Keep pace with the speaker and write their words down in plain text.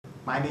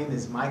My name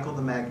is Michael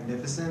the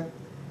Magnificent,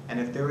 and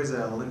if there was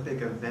an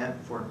Olympic event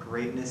for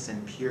greatness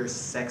and pure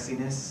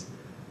sexiness,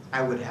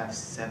 I would have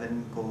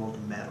 7 gold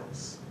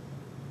medals.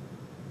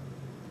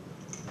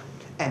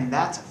 And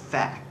that's a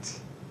fact.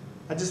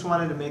 I just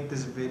wanted to make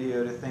this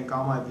video to thank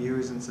all my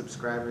viewers and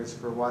subscribers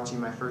for watching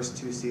my first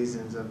 2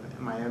 seasons of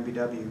my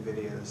MBW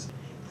videos.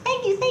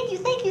 Thank you, thank you,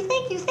 thank you,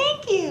 thank you,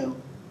 thank you!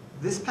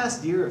 This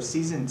past year of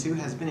season 2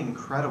 has been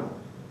incredible.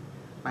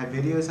 My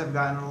videos have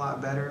gotten a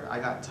lot better. I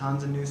got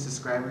tons of new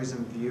subscribers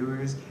and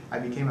viewers. I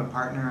became a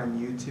partner on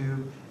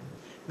YouTube.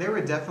 There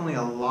were definitely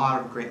a lot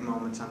of great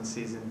moments on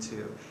season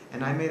 2,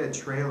 and I made a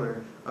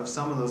trailer of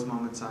some of those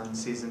moments on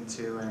season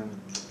 2, and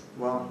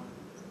well,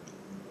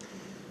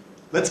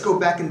 let's go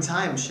back in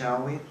time,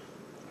 shall we?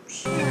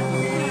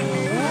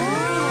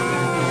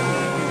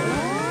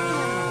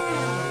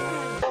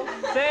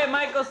 Say it,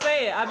 Michael,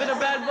 say it. I've been a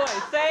bad boy.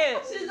 Say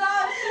it. She's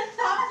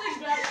toxic,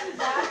 but she's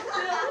bad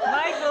still.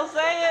 Michael,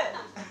 say it.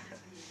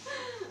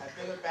 I've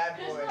been a bad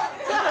boy.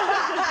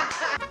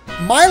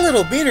 My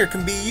little beater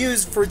can be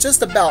used for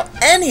just about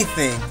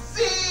anything.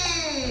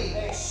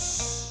 Hey,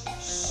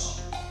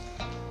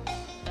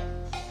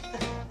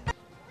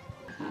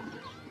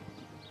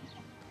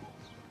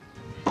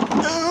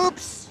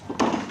 Oops!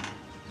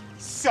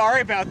 Sorry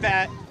about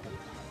that.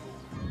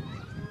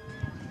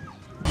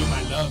 You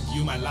my love,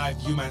 you my life,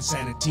 you my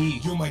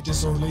sanity. You my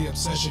disorderly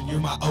obsession, you're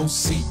my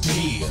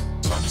OCD.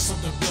 Tell me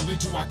something really,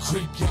 do I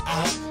creep you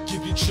out?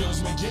 Give you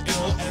chills, make you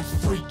ill and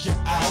freak you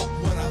out.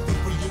 What I think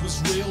for you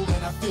is real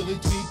and I feel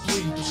it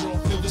deeply. But you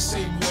don't feel the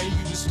same way,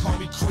 you just call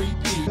me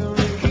creepy.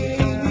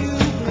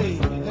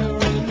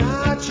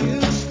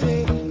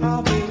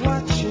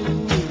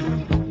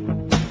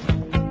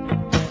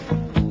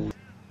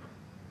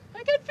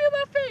 I can feel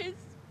my face.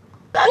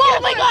 Oh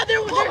my god,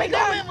 there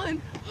went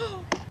one.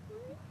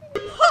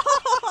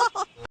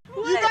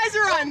 You guys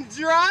are on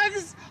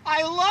drugs?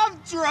 I love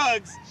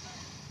drugs!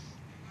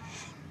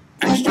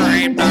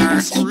 Extreme nerds.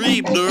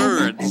 Extreme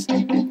nerds.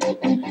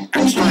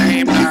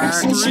 Extreme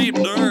nerds. Extreme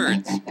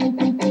nerds.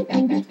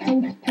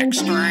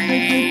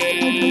 Extreme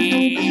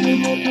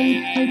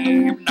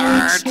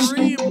nerds.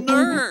 Extreme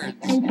nerds.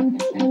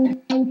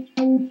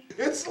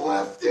 it's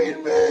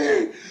lifting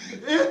me!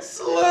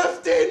 It's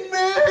lifting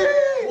me!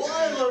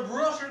 Why am I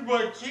brushing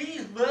my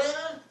teeth,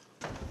 man?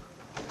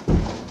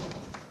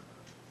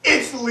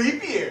 It's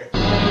leap year!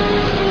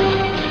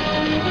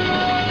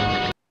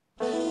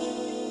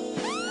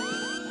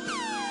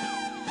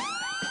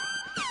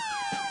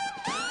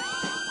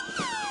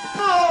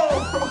 No!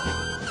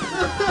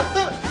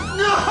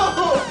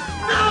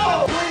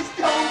 No! Please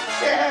don't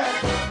care!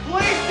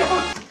 Please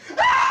don't!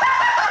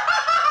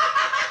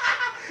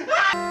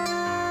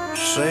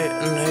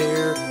 Sitting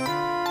here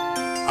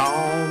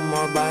on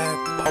my back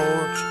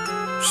porch,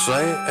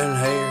 sitting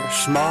here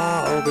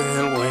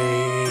smoking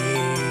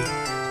weed.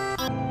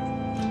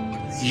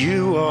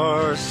 You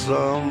are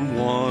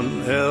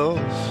someone else.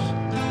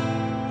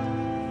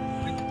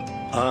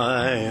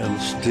 I am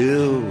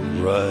still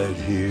right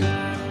here.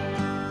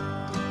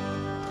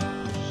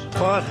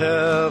 What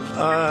have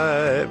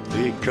I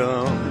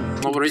become?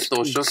 Nobody's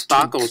just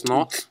tacos,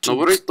 no.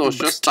 Nobody's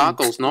just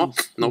tacos, no.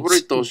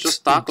 Nobody's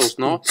just tacos,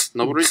 no.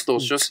 Nobody's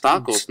just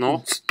tacos,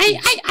 no. Ay,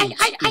 ay, ay,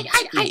 ay, ay,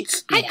 ay, ay,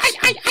 ay,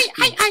 ay, ay,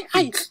 ay, ay,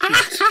 ay.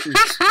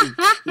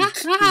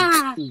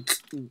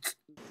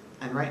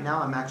 And right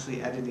now I'm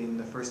actually editing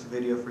the first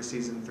video for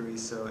season 3,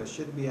 so it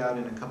should be out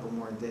in a couple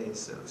more days,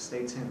 so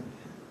stay tuned.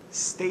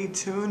 Stay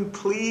tuned,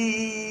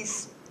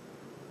 please!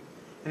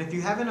 And if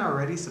you haven't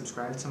already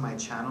subscribed to my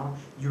channel,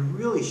 you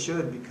really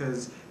should,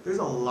 because there's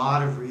a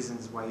lot of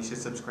reasons why you should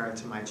subscribe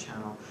to my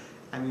channel.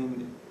 I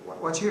mean,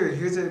 watch here.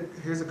 Here's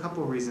a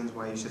couple reasons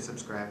why you should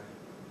subscribe.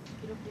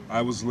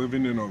 I was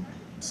living in a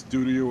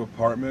studio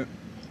apartment.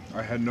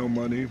 I had no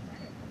money,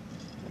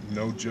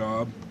 no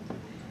job.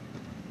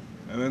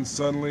 And then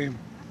suddenly,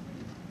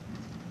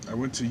 I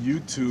went to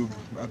YouTube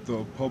at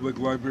the public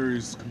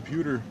library's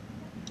computer,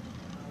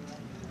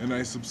 and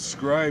I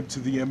subscribed to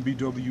the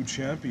MBW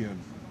champion.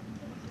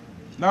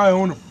 Now I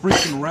own a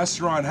freaking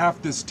restaurant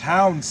half this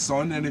town,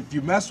 son, and if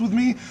you mess with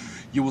me,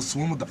 you will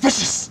swim with the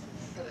fishes!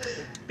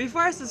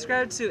 Before I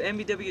subscribed to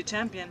MBW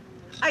Champion,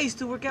 I used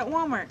to work at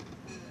Walmart.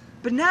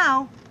 But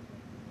now,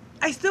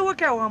 I still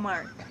work at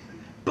Walmart.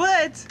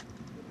 But,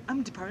 I'm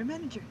a department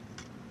manager.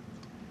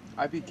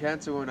 I beat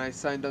cancer when I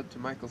signed up to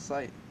Michael's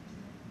site.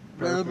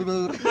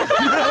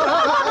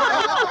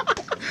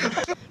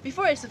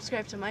 Before I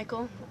subscribed to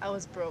Michael, I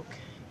was broke.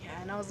 Yeah,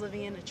 and I was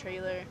living in a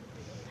trailer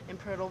in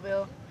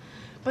Purtleville.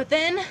 But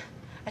then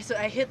I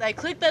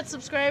clicked that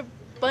subscribe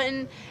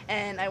button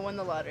and I won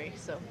the lottery.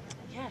 So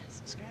yeah,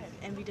 subscribe.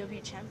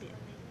 MBW champion.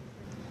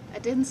 I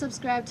didn't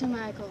subscribe to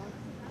Michael.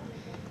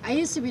 I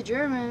used to be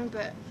German,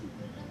 but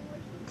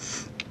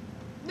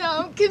now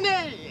I'm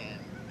Canadian.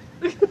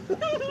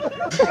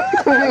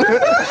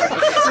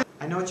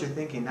 I know what you're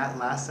thinking. That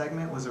last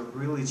segment was a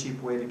really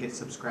cheap way to get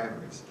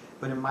subscribers.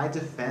 But in my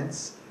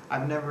defense,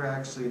 I've never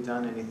actually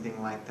done anything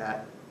like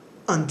that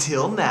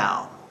until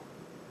now.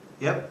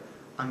 Yep.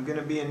 I'm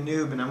gonna be a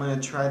noob and I'm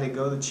gonna try to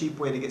go the cheap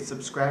way to get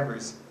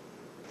subscribers.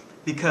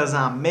 Because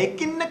I'm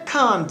making a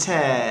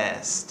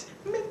contest.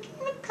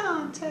 Making a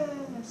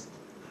contest.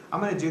 I'm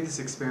gonna do this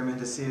experiment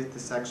to see if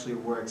this actually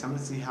works. I'm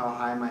gonna see how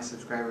high my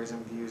subscribers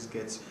and views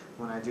gets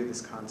when I do this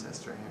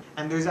contest right here.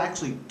 And there's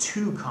actually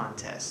 2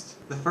 contests.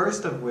 The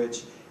first of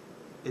which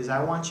is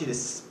I want you to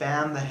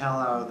spam the hell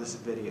out of this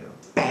video.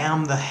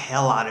 Spam the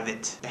hell out of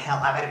it. The hell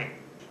out of it.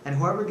 And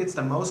whoever gets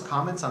the most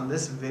comments on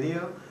this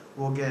video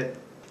will get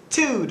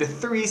 2 to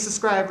 3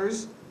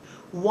 subscribers.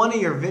 One of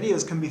your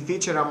videos can be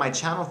featured on my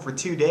channel for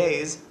 2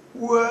 days.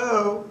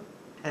 Whoa!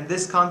 And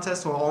this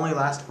contest will only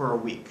last for a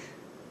week.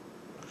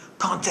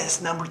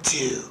 Contest number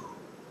 2.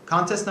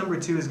 Contest number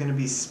 2 is going to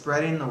be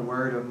spreading the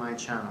word of my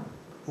channel.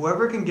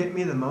 Whoever can get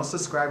me the most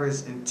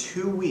subscribers in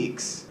 2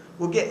 weeks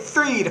will get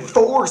 3 to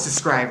 4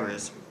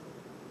 subscribers.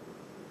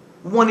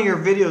 One of your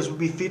videos will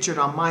be featured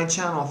on my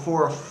channel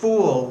for a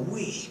full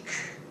week.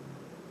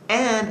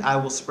 And I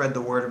will spread the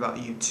word about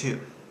you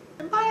too.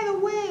 And by the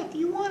way, if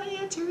you want to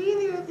enter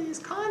either of these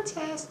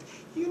contests,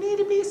 you need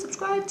to be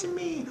subscribed to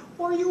me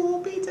or you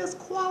will be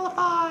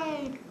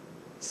disqualified.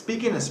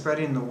 Speaking of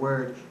spreading the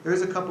word,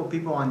 there's a couple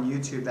people on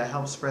YouTube that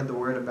help spread the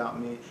word about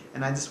me,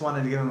 and I just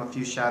wanted to give them a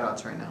few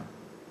shoutouts right now.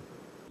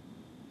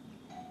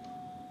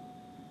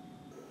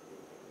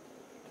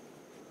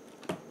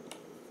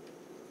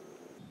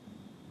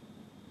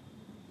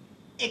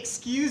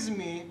 Excuse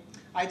me,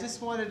 I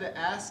just wanted to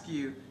ask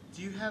you,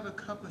 do you have a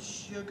cup of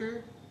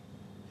sugar?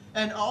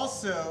 And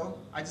also,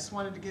 I just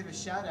wanted to give a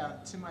shout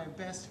out to my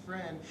best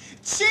friend,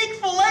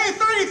 Chick-fil-A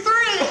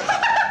 33!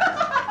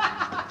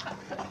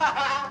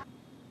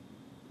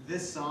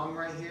 This song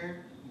right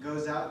here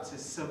goes out to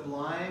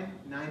Sublime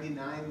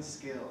 99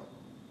 Skill.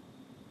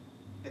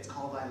 It's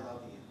called I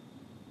Love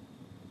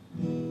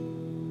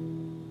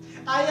You.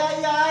 Ay,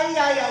 ay, ay,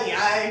 ay, ay,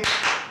 ay.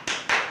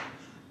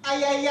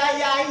 Ay, ay,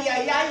 ay, ay,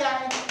 ay, ay,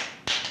 ay.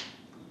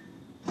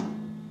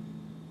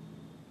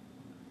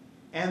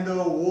 And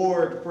the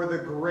award for the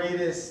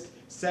greatest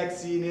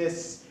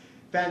sexiness,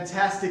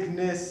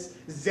 fantasticness,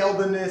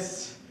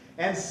 Zelda-ness,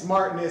 and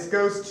smartness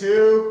goes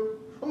to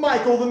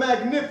Michael the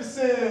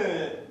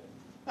Magnificent!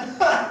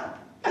 Ah!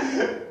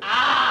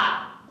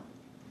 Ah!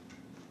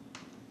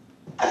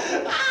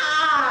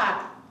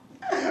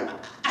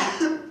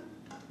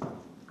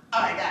 Oh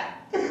my god.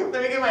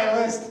 Let me get my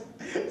list.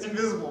 It's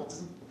invisible.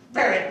 Just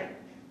bear it.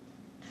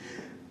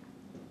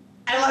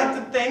 I'd like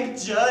to thank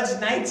Judge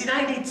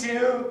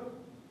 1992.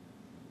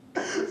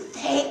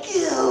 Thank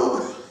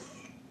you.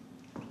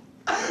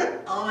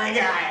 Oh my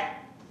god.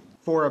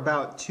 For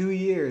about 2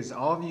 years,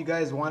 all of you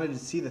guys wanted to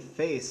see the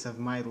face of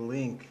my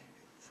Link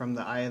from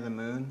the Eye of the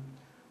Moon.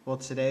 Well,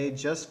 today,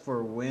 just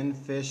for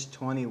Winfish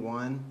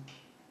 21,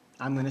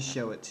 I'm going to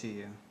show it to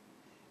you.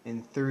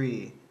 In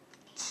 3,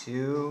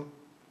 2...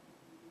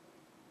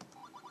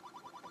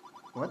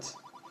 What?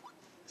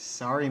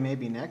 Sorry,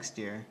 maybe next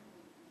year.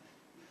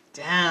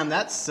 Damn,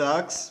 that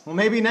sucks. Well,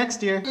 maybe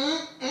next year.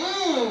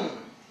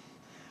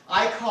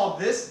 I call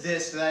this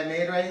dish that I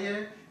made right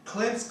here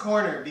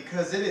ClintsCorner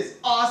because it is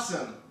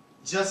awesome,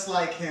 just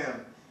like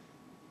him.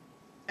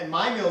 And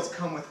my meals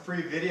come with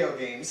free video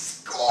games.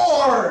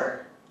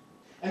 Score!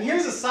 And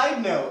here's a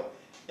side note.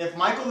 If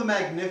Michael the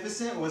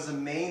Magnificent was a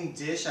main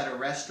dish at a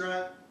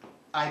restaurant,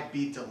 I'd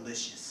be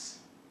delicious.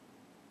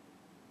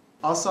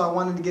 Also, I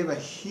wanted to give a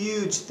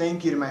huge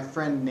thank you to my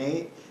friend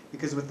Nate,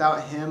 because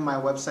without him, my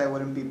website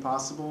wouldn't be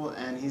possible,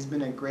 and he's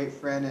been a great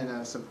friend and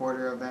a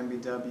supporter of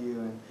MBW,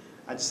 and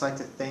I'd just like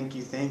to thank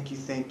you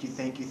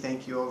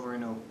over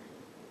and over.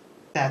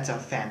 That's a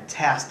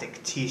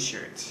fantastic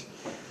t-shirt.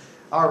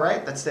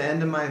 Alright, that's the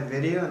end of my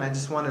video, and I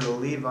just wanted to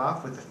leave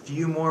off with a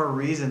few more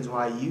reasons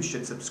why you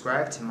should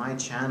subscribe to my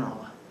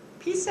channel.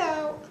 Peace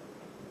out!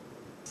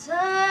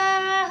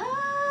 Subscribe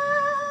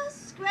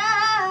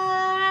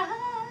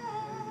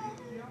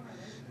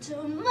to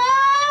Michael's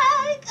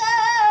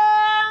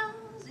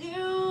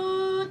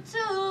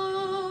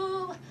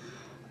YouTube,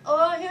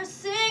 or your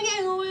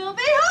singing will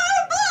be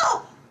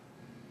horrible!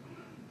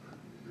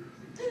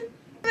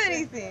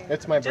 Anything.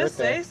 It's my Just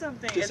birthday. say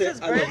something. Just It's say,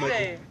 his "I love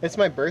birthday. It's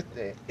my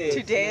birthday.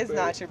 Today is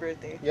not your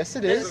birthday. Yes,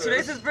 it is.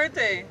 Today's his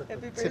birthday.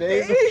 Happy birthday.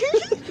 Today's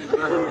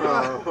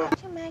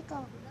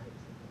Michael.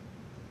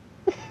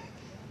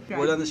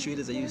 Word on the street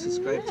is that you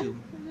subscribe to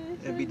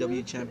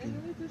MBW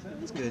Champion.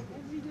 It's good.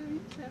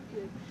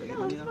 Do I get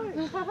money now?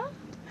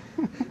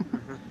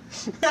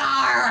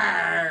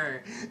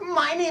 Arr!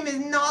 My name is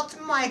not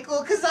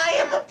Michael because I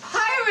am a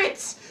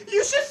pirate!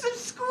 You should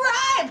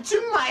subscribe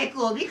to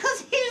Michael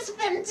because he's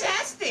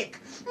fantastic!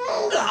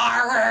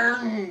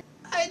 Arr!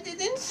 I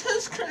didn't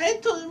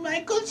subscribe to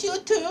Michael's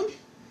YouTube,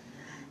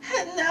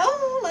 and now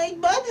my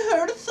butt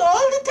hurts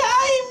all the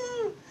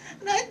time,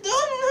 and I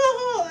don't know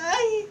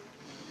why.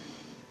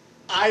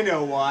 I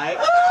know why.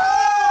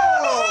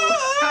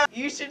 Oh!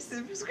 You should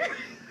subscribe.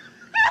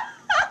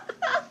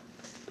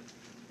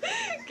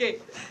 Okay.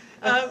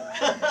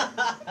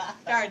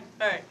 Alright.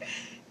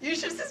 You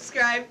should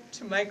subscribe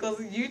to Michael's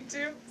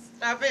YouTube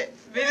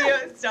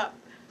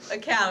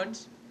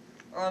account,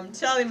 or I'm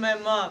telling my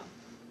mom.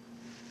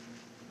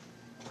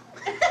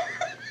 Cut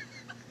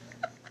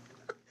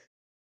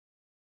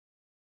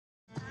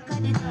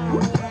it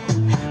out.